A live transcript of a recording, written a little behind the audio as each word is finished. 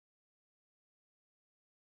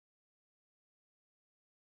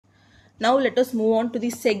Now let us move on to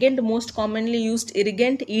the second most commonly used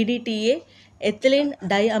irrigant, EDTA. Ethylene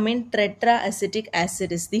diamine tetraacetic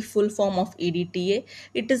acid is the full form of EDTA.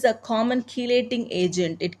 It is a common chelating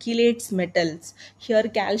agent. It chelates metals. Here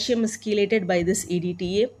calcium is chelated by this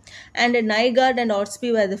EDTA. And Nygaard and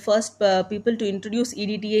Orsby were the first people to introduce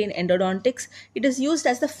EDTA in endodontics. It is used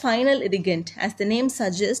as the final irrigant. As the name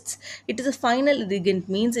suggests, it is a final irrigant,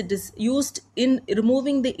 means it is used in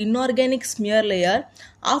removing the inorganic smear layer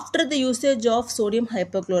after the usage of sodium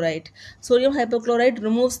hypochlorite. Sodium hypochlorite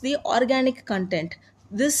removes the organic content.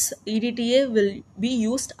 This EDTA will be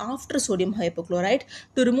used after sodium hypochlorite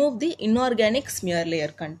to remove the inorganic smear layer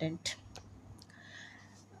content.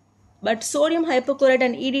 But sodium hypochlorite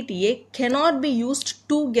and EDTA cannot be used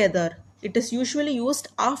together. It is usually used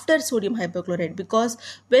after sodium hypochlorite because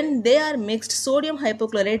when they are mixed, sodium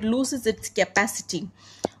hypochlorite loses its capacity.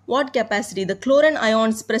 What capacity? The chlorine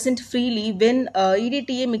ions present freely when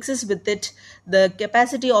EDTA mixes with it, the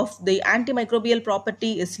capacity of the antimicrobial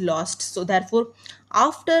property is lost. So therefore,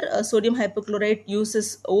 after sodium hypochlorite use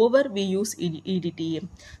is over, we use EDTA.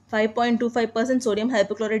 5.25% sodium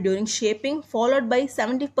hypochlorite during shaping, followed by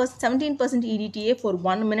 17% EDTA for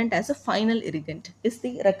 1 minute as a final irrigant is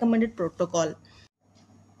the recommended protocol.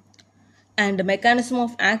 And the mechanism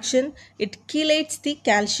of action, it chelates the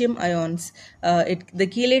calcium ions. The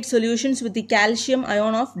chelate solutions with the calcium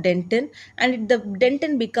ion of dentin, and the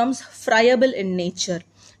dentin becomes friable in nature.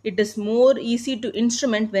 It is more easy to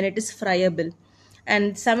instrument when it is friable.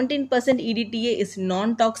 And 17% EDTA is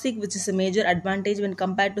non-toxic, which is a major advantage when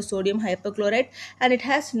compared to sodium hypochlorite, and it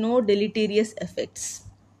has no deleterious effects.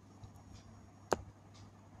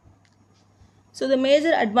 So the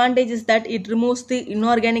major advantage is that it removes the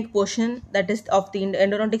inorganic portion, that is of the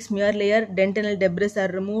endodontic smear layer. Dentinal debris are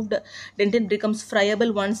removed. Dentin becomes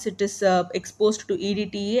friable once it is exposed to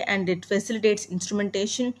EDTA, and it facilitates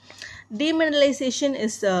instrumentation. Demineralization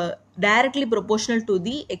is directly proportional to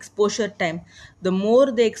the exposure time. The more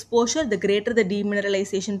the exposure, the greater the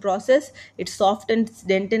demineralization process. It softens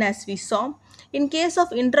dentin, as we saw. In case of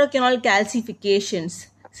intracanal calcifications,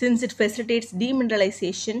 since it facilitates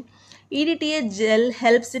demineralization, EDTA gel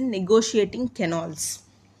helps in negotiating canals.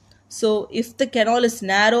 So if the canal is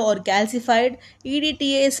narrow or calcified,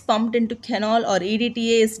 EDTA is pumped into canal, or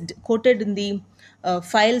EDTA is coated in the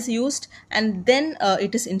files used, and then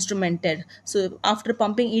it is instrumented. So after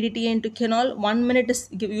pumping EDTA into canal, 1 minute is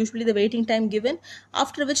usually the waiting time given,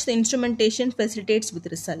 after which the instrumentation facilitates with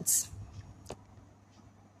results.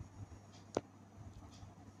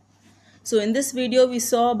 So in this video we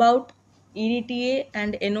saw about EDTA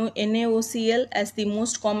and NaOCl as the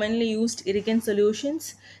most commonly used irrigant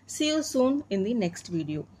solutions. See you soon in the next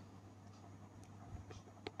video.